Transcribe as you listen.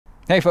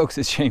Hey folks,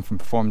 it's Shane from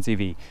Performance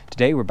EV.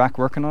 Today we're back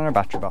working on our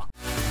battery box.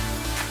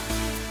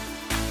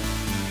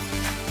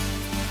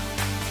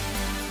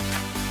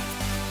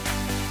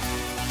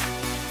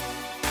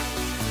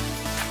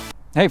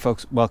 Hey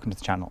folks, welcome to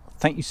the channel.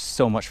 Thank you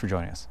so much for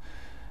joining us.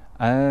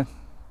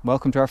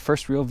 Welcome to our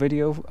first real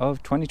video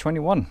of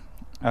 2021.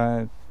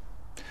 For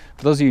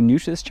those of you new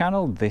to this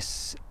channel,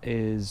 this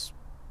is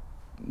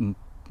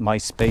my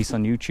space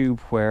on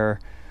YouTube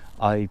where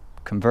I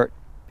convert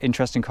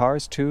interesting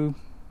cars to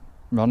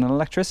run on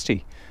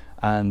electricity.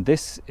 And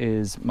this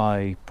is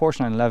my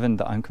Porsche 911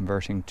 that I'm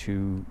converting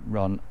to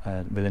run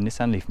with a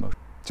Nissan Leaf motor.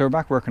 So we're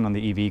back working on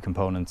the EV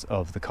components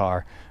of the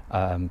car.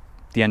 The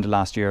end of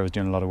last year I was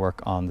doing a lot of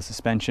work on the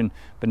suspension,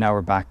 but now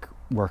we're back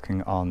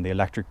working on the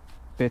electric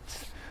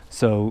bits.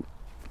 So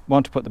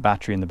want to put the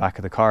battery in the back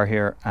of the car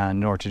here, and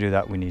in order to do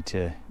that we need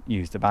to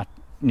use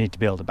need to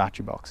build a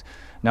battery box.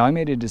 Now I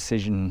made a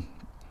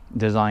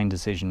design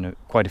decision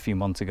quite a few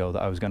months ago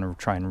that I was going to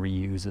try and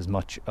reuse as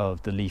much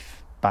of the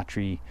Leaf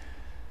battery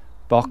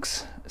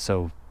box,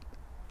 so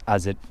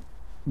as it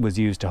was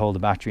used to hold the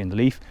battery in the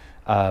Leaf,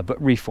 but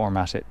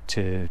reformat it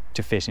to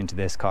fit into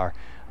this car.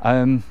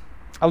 I'll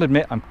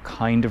admit I'm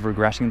kind of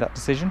regretting that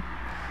decision,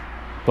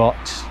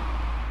 but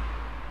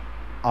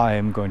I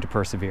am going to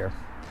persevere.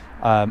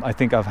 I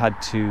think I've had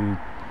to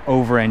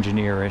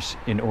over-engineer it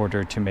in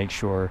order to make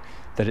sure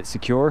that it's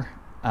secure,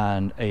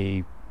 and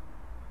a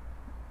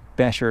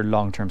better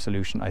long-term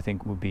solution I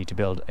think would be to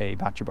build a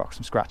battery box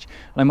from scratch.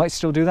 And I might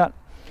still do that,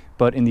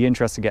 but in the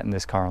interest of getting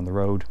this car on the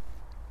road,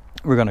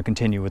 we're going to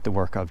continue with the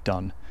work I've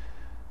done.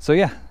 So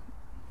yeah,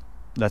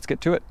 let's get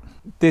to it.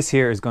 This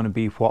here is going to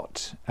be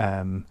what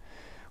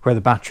where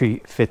the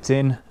battery fits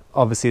in.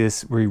 Obviously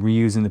we're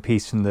reusing the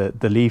piece from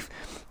the Leaf,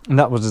 and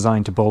that was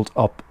designed to bolt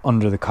up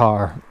under the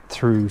car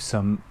through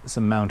some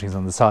mountings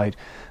on the side,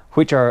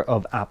 which are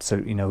of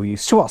absolutely no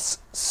use to us.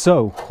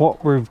 So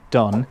what we've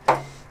done,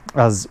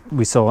 as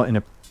we saw in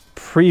a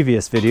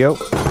previous video,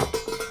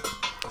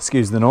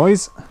 excuse the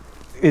noise,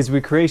 is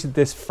we created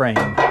this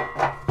frame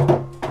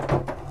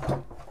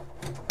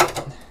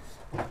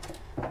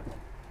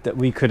that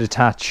we could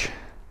attach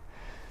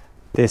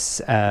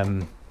this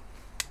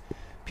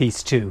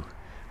piece to,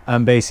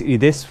 and basically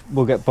this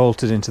will get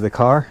bolted into the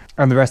car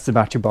and the rest of the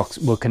battery box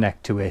will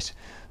connect to it.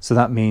 So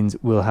that means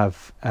we'll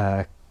have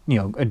a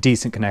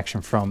decent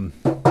connection from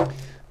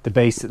the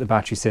base that the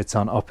battery sits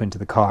on up into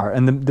the car.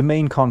 And the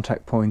main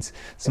contact points,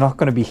 it's not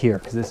going to be here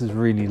because this is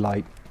really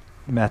light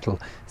metal.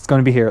 It's going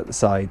to be here at the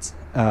sides,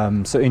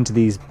 so into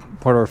these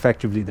what are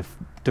effectively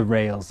the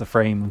rails, the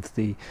frame of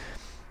the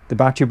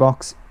battery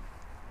box.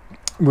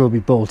 We'll be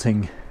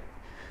bolting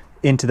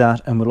into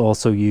that, and we'll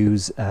also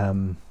use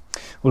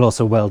we'll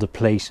also weld a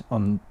plate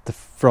on the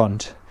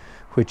front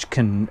which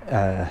can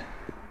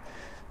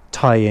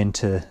tie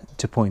into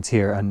points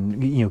here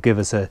and give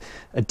us a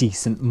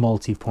decent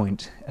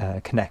multi-point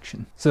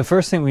connection. So the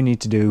first thing we need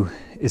to do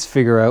is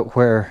figure out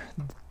where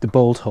the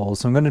bolt holes,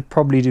 so I'm going to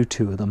probably do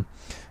 2 of them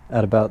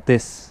at about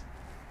this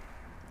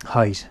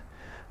height,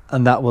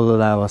 and that will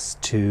allow us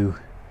to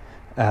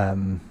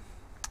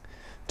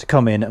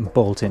come in and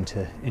bolt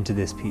into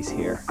this piece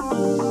here.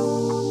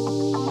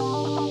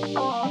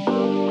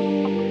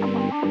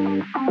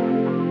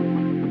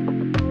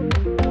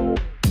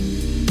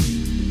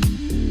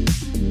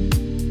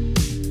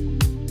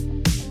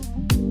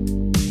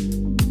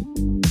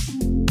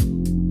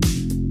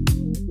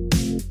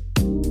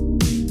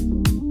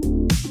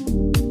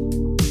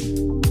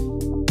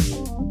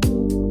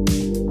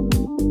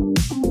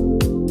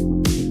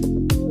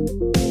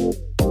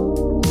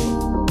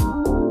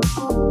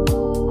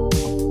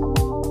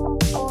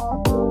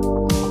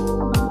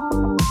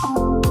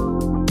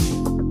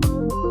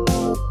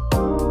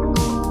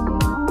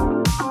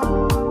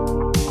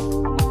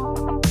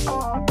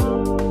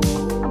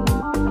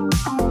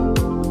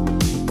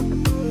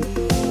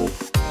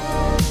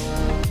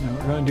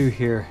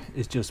 Here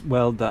is just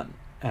weld that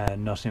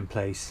nut in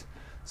place,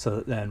 so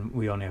that then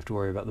we only have to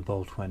worry about the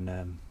bolt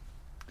when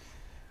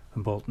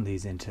bolting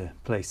these into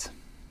place.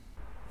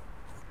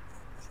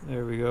 So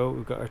there we go,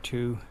 we've got our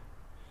 2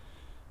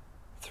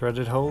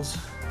 threaded holes.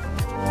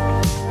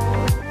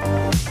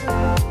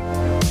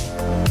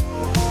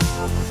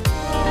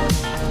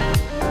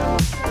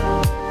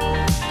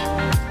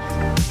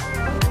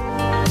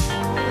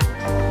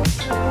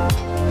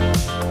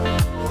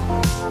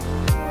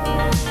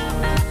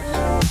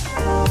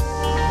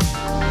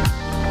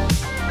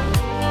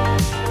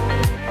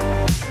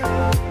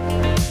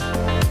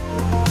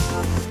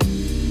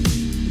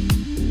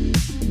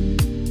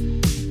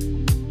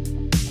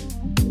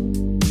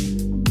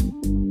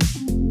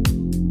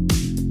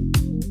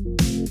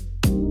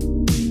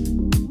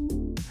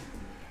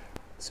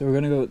 So we're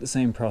going to go with the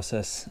same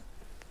process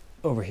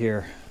over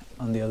here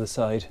on the other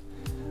side.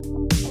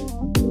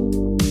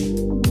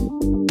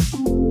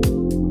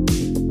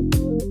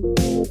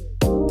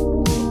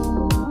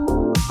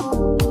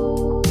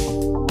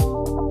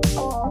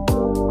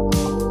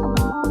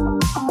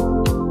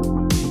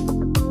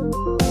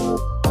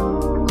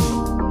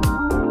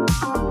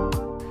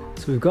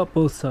 we've got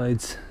both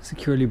sides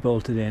securely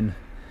bolted in,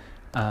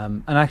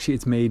 and actually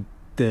it's made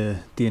the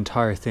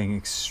entire thing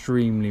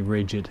extremely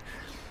rigid,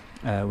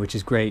 which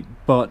is great,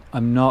 but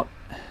I'm not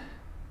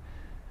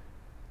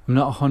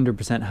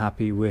 100%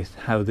 happy with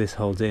how this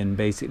holds in.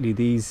 Basically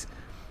these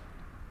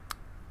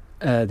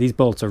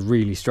bolts are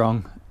really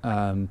strong,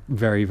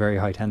 very, very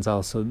high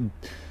tensile, so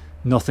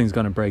nothing's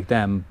going to break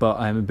them, but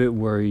I'm a bit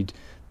worried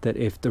that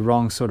if the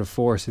wrong sort of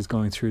force is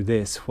going through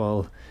this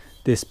while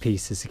this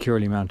piece is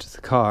securely mounted to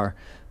the car,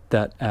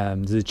 that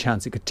there's a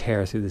chance it could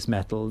tear through this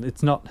metal.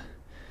 It's not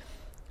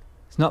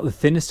the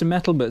thinnest of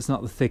metal, but it's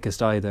not the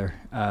thickest either.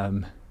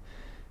 You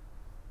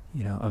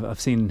know,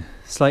 I've seen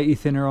slightly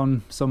thinner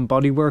on some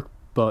bodywork,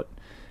 but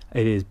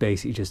it is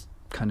basically just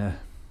kind of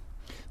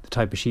the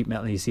type of sheet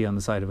metal you see on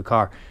the side of a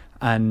car.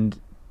 And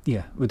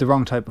yeah, with the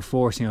wrong type of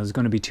force, you know, there's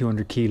going to be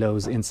 200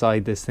 kilos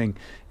inside this thing,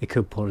 it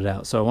could pull it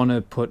out. So I want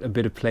to put a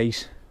bit of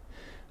plate,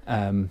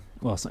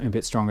 well, something a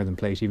bit stronger than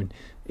plate even,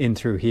 in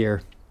through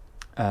here,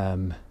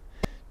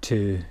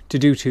 to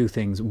do two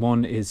things.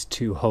 One is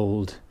to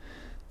hold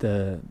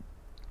the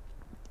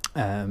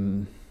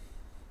you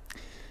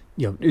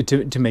know,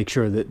 to make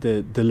sure that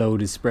the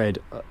load is spread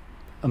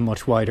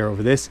much wider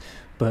over this,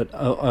 but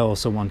I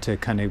also want to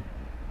kind of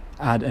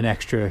add an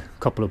extra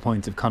couple of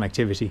points of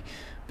connectivity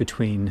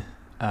between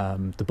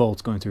the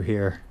bolts going through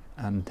here,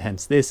 and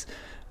hence this,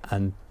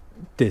 and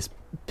this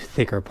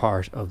thicker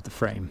part of the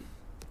frame.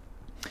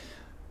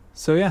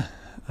 So yeah,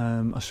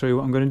 I'll show you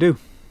what I'm going to do.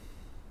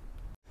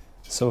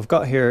 So I've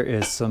got here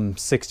is some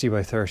 60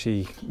 by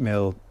 30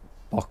 mil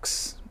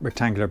box,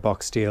 rectangular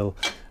box steel,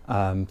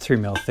 3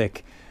 mil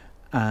thick,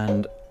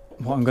 and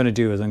what I'm going to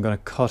do is I'm going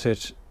to cut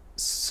it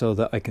so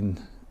that I can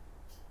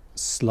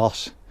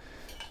slot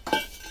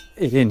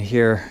it in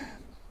here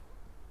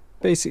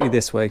basically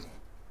this way,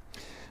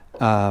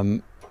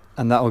 and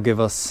that will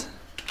give us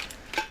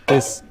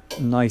this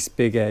nice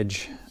big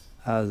edge,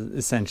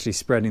 essentially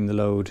spreading the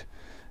load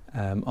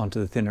onto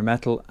the thinner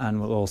metal, and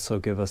will also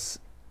give us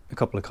a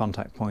couple of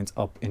contact points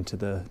up into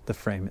the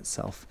frame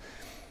itself.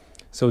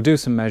 So we'll do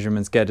some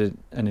measurements, get an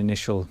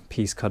initial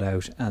piece cut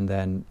out, and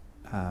then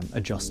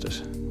adjust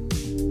it.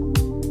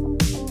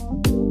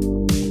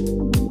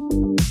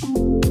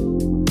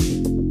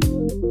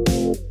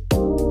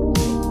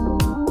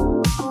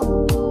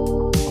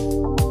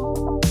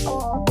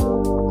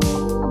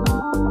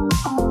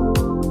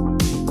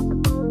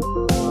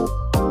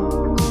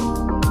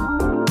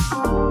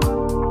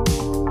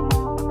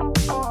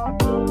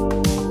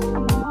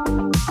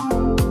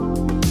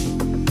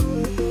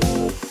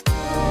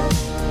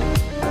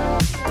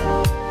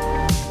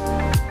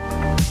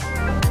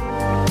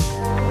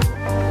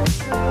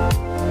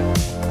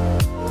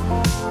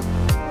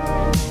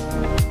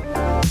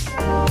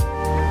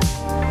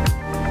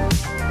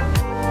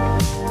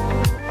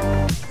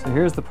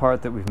 Here's the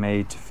part that we've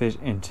made to fit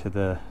into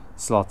the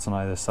slots on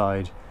either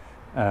side,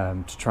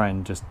 to try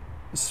and just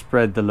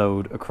spread the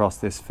load across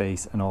this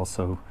face and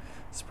also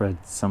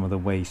spread some of the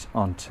weight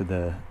onto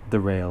the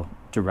rail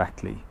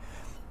directly.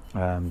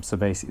 So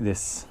basically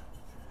this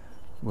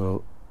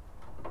will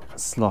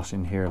slot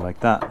in here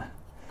like that.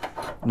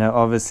 Now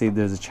obviously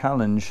there's a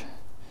challenge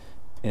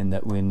in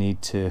that we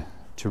need to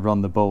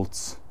run the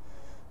bolts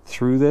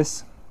through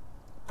this.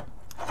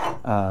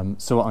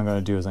 So what I'm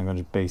going to do is I'm going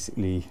to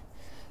basically,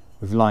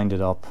 we've lined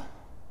it up,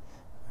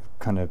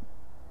 kind of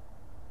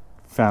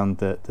found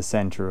the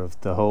center of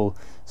the hole,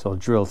 so I'll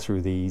drill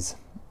through these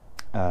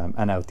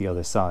and out the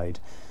other side.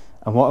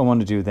 And what I want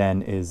to do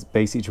then is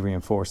basically to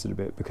reinforce it a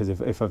bit, because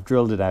if I've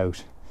drilled it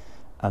out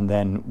and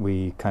then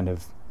we kind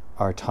of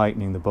are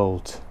tightening the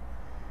bolt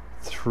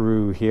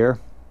through here,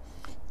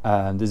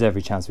 there's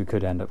every chance we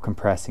could end up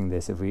compressing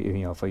this if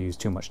I use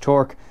too much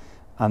torque,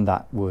 and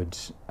that would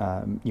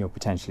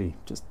potentially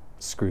just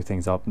screw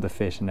things up in the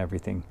fit and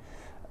everything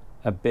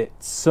a bit.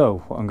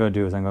 So what I'm going to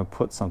do is I'm going to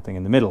put something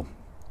in the middle.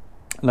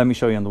 Let me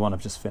show you on the one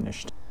I've just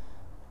finished.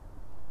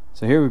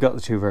 So here we've got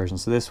the two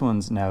versions. So this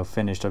one's now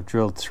finished, I've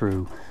drilled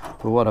through,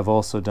 but what I've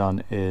also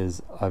done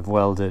is I've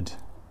welded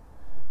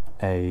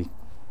a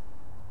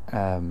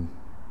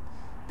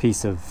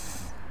piece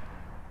of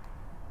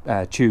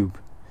tube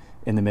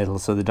in the middle,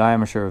 so the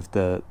diameter of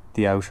the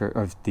outer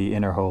of the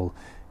inner hole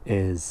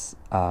is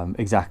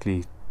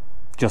exactly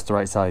just the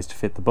right size to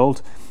fit the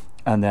bolt,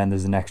 and then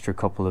there's an extra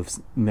couple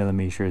of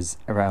millimeters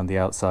around the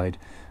outside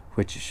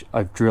which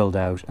I've drilled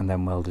out and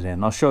then welded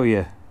in. I'll show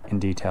you in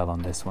detail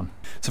on this one.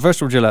 So first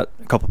we'll drill out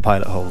a couple of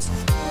pilot holes. So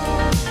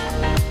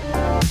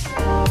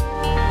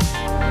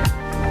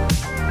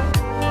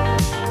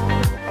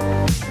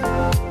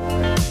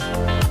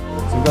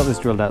we've got this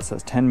drilled out, so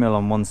that's 10 mil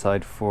on one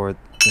side for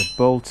the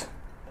bolt,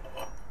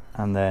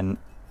 and then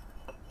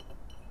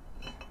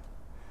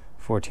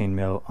 14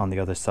 mil on the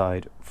other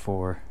side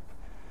for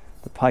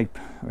the pipe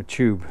or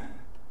tube.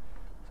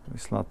 So we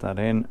slot that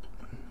in.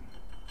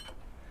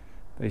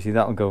 Basically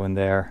that'll go in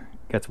there,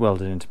 gets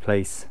welded into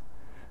place,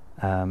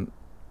 and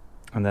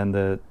then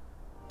the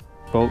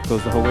bolt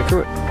goes the whole way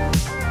through it.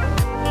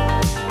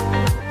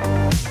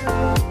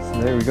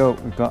 So there we go,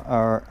 we've got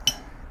our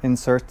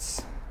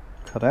inserts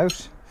cut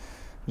out.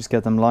 Just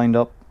get them lined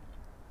up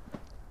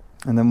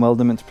and then weld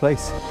them into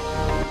place.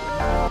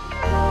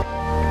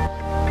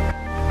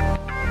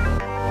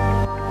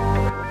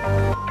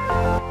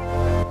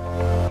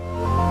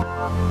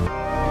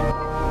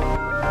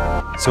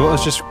 So what I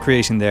was just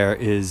creating there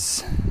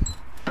is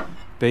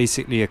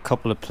basically a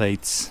couple of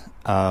plates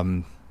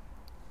that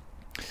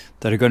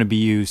are going to be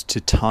used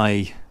to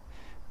tie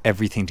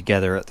everything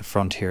together at the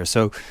front here.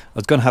 So I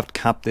was going to have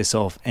to cap this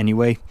off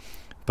anyway,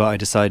 but I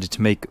decided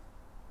to make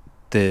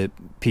the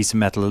piece of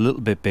metal a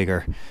little bit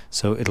bigger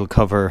so it'll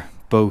cover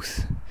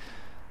both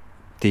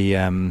the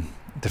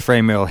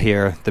frame rail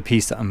here, the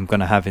piece that I'm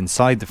going to have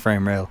inside the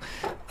frame rail,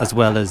 as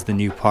well as the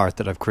new part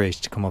that I've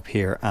created to come up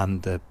here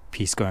and the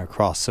piece going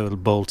across. So it'll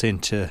bolt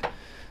into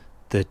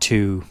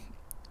the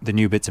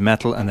new bits of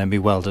metal and then be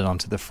welded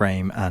onto the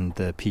frame and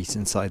the piece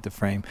inside the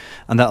frame,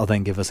 and that'll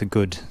then give us a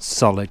good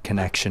solid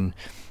connection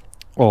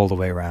all the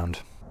way around.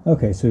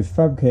 Okay, so we've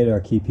fabricated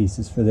our key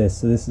pieces for this.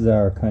 So this is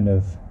our kind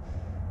of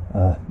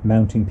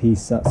mounting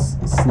piece that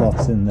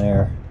slots in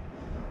there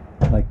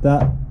like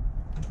that,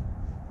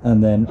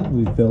 and then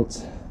we've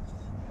built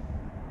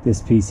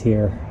this piece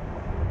here.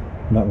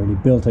 Not really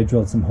built, I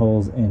drilled some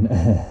holes in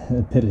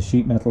a bit of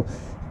sheet metal,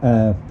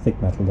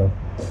 thick metal though,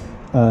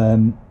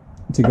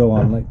 to go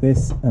on like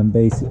this. And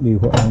basically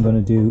what I'm going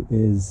to do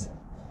is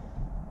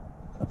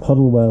a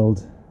puddle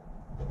weld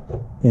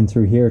in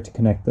through here to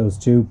connect those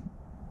two.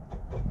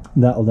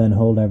 That'll then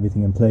hold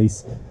everything in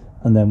place,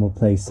 and then we'll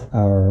place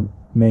our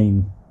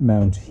main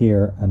mount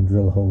here and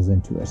drill holes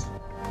into it.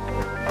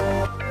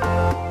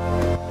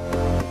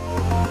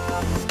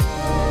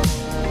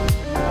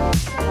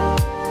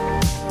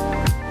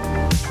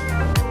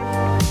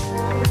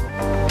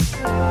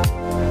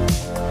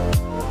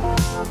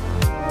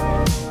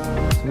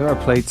 Our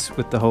plates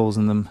with the holes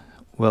in them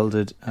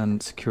welded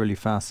and securely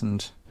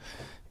fastened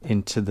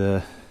into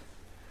the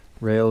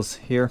rails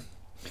here.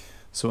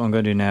 So what I'm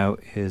going to do now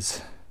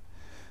is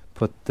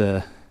put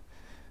the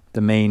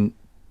main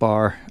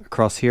bar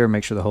across here,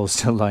 make sure the holes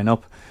still line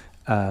up,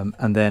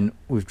 and then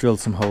we've drilled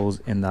some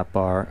holes in that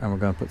bar and we're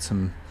going to put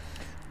some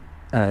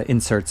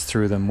inserts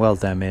through them,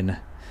 weld them in,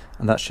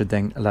 and that should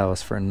then allow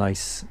us for a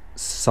nice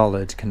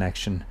solid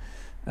connection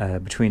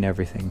between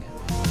everything.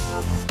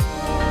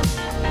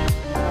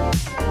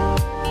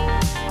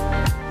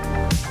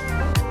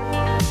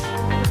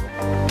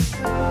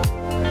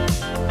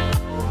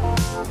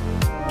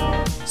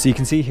 So you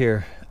can see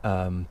here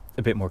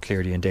a bit more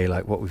clearly in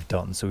daylight what we've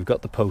done. So we've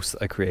got the post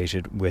that I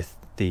created with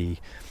the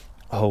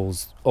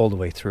holes all the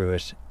way through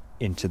it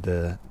into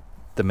the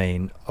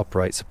main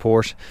upright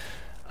support,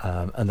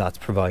 and that's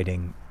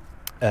providing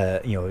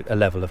you know, a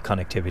level of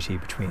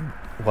connectivity between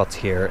what's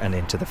here and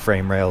into the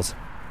frame rails,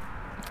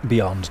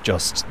 beyond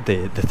just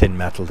the thin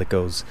metal that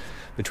goes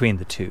between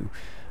the two.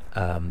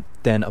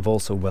 Then I've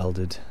also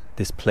welded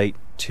this plate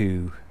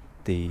to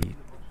the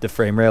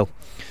frame rail,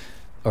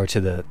 or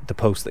to the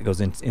post that goes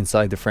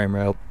inside the frame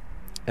rail,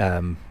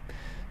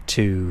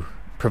 to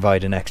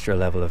provide an extra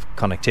level of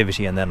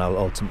connectivity, and then I'll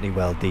ultimately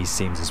weld these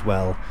seams as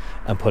well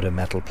and put a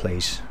metal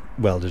plate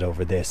welded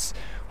over this,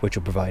 which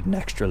will provide an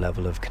extra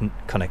level of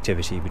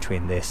connectivity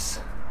between this,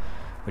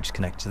 which is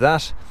connected to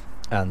that,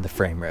 and the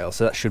frame rail.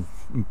 So that should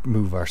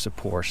move our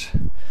support,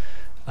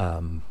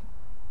 you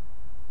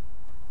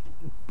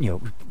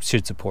know,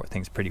 should support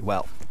things pretty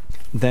well.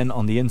 Then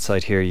on the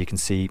inside here you can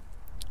see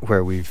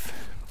where we've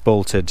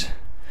bolted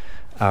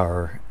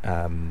our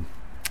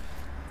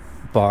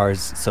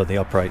bars, so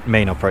the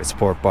main upright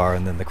support bar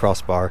and then the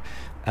crossbar,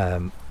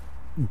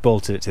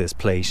 bolted it to this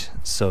plate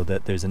so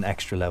that there's an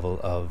extra level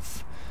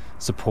of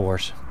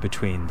support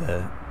between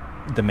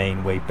the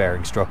main weight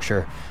bearing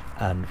structure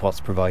and what's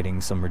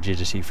providing some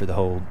rigidity for the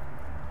whole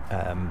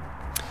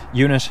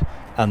unit,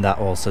 and that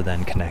also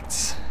then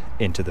connects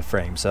into the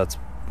frame. So that's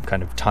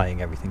kind of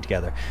tying everything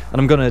together.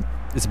 And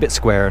it's a bit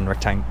square and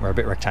a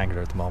bit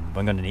rectangular at the moment, but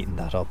I'm going to neaten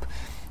that up,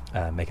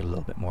 make it a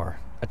little bit more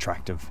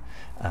attractive,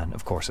 and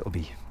of course it'll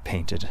be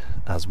painted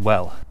as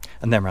well.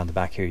 And then around the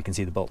back here you can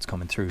see the bolts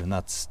coming through, and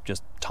that's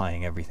just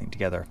tying everything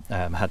together.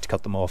 I had to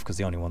cut them off because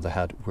the only ones I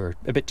had were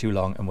a bit too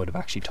long and would have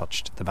actually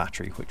touched the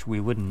battery, which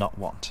we would not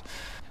want.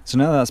 So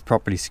now that's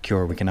properly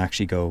secure, we can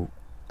actually go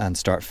and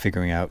start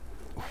figuring out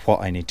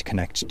what I need to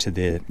connect to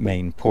the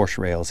main Porsche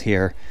rails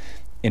here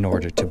in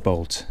order to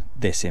bolt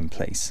this in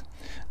place.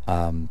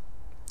 You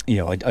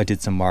know, I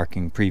did some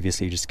marking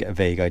previously just to get a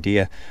vague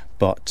idea,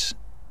 but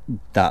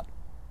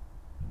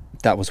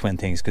that was when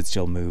things could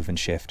still move and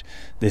shift.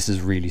 This is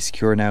really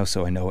secure now,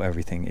 so I know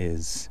everything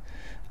is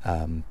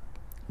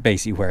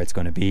basically where it's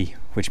going to be,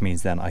 which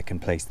means then I can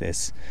place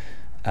this,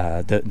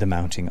 the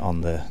mounting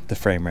on the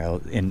frame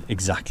rail in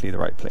exactly the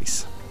right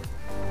place.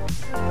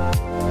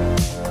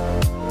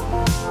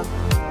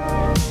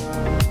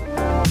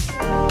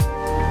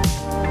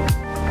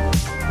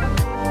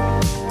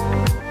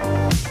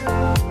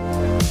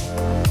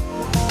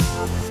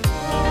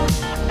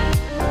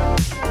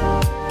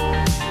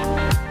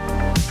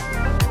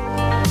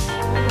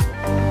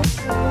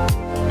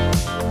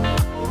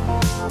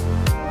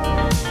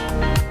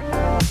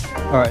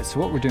 Alright, So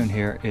what we're doing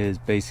here is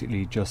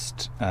basically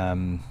just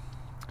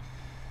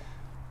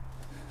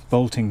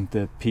bolting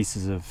the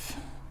pieces of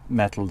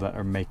metal that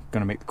are going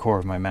to make the core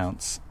of my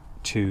mounts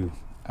to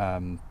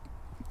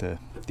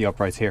the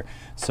uprights here,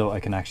 so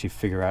I can actually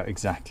figure out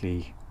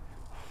exactly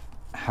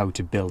how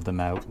to build them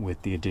out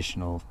with the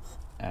additional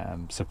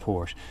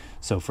support.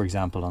 So for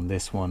example, on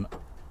this one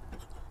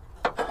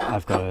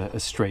I've got a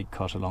straight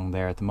cut along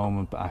there at the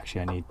moment, but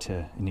actually it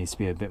needs to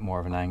be a bit more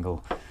of an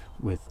angle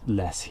with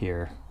less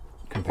here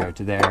compared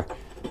to there,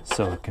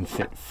 so it can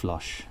fit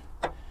flush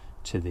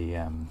to the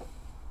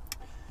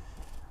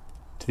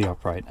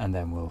upright, and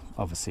then we'll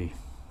obviously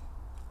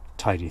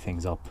tidy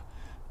things up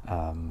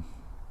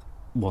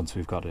once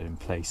we've got it in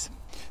place.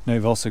 Now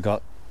we've also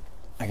got,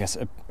 I guess,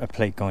 a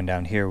plate going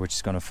down here, which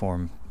is going to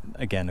form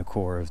again a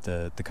core of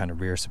the kind of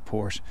rear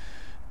support,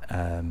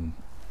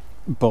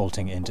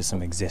 bolting into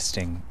some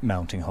existing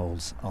mounting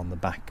holes on the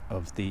back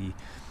of the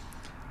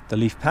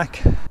Leaf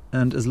pack.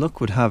 And as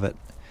luck would have it,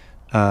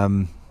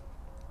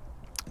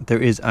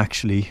 there is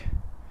actually,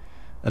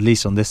 at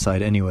least on this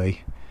side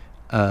anyway,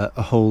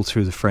 a hole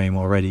through the frame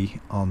already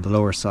on the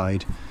lower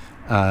side,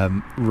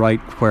 right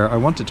where I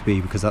want it to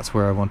be, because that's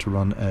where I want to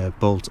run a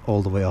bolt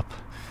all the way up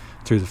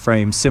through the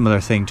frame.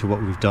 Similar thing to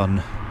what we've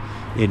done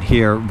in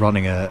here,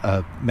 running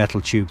a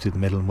metal tube through the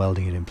middle and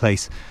welding it in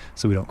place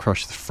so we don't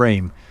crush the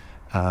frame.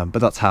 But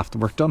that's half the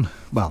work done.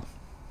 Well,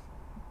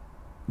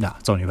 no,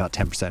 it's only about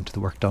 10% of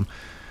the work done.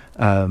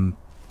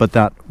 But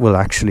that will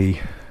actually,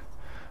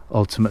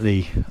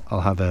 ultimately,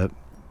 I'll have a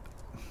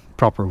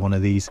proper one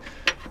of these,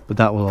 but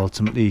that will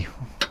ultimately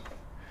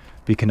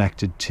be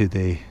connected to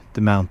the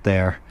mount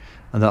there,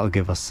 and that'll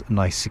give us a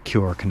nice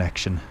secure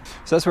connection.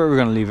 So that's where we're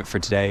going to leave it for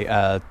today.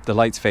 The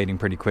light's fading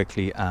pretty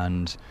quickly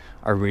and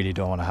I really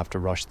don't want to have to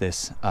rush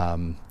this.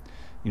 You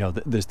know,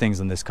 there's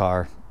things on this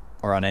car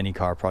or on any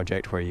car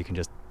project where you can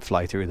just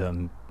fly through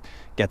them.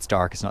 Gets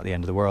dark, it's not the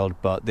end of the world,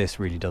 but this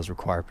really does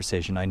require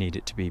precision. I need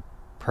it to be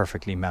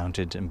perfectly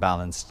mounted and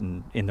balanced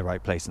and in the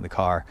right place in the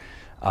car.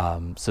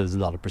 So there's a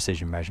lot of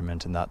precision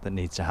measurement and that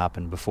needs to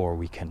happen before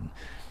we can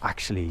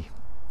actually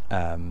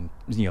you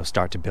know,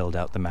 start to build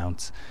out the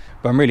mounts.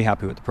 But I'm really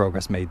happy with the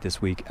progress made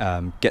this week,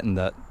 getting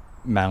that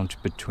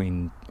mount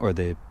between, or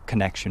the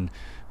connection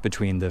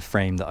between the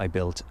frame that I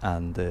built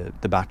and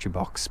the battery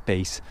box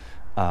base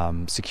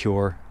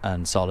secure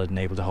and solid and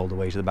able to hold the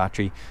weight of the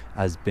battery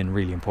has been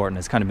really important.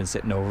 It's kind of been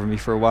sitting over me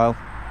for a while,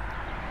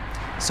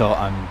 so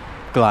I'm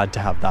glad to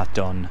have that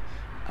done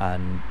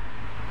and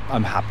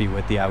I'm happy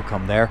with the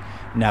outcome there.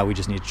 Now we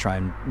just need to try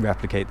and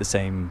replicate the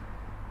same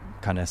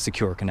kind of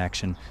secure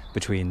connection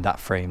between that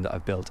frame that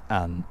I've built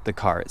and the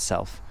car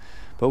itself,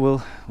 but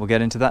we'll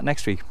get into that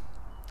next week.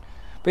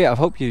 But yeah, I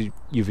hope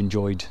you've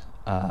enjoyed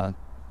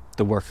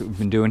the work that we've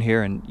been doing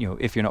here, and you know,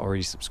 if you're not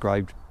already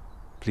subscribed,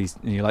 please,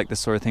 and you like this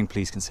sort of thing,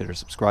 please consider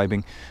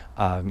subscribing.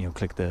 You know,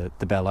 click the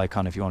bell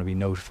icon if you want to be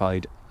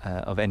notified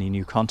of any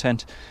new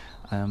content,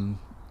 and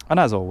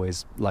as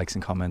always, likes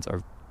and comments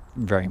are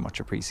very much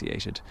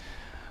appreciated.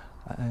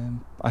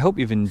 I hope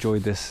you've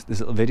enjoyed this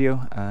little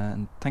video,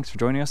 and thanks for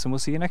joining us, and we'll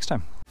see you next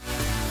time.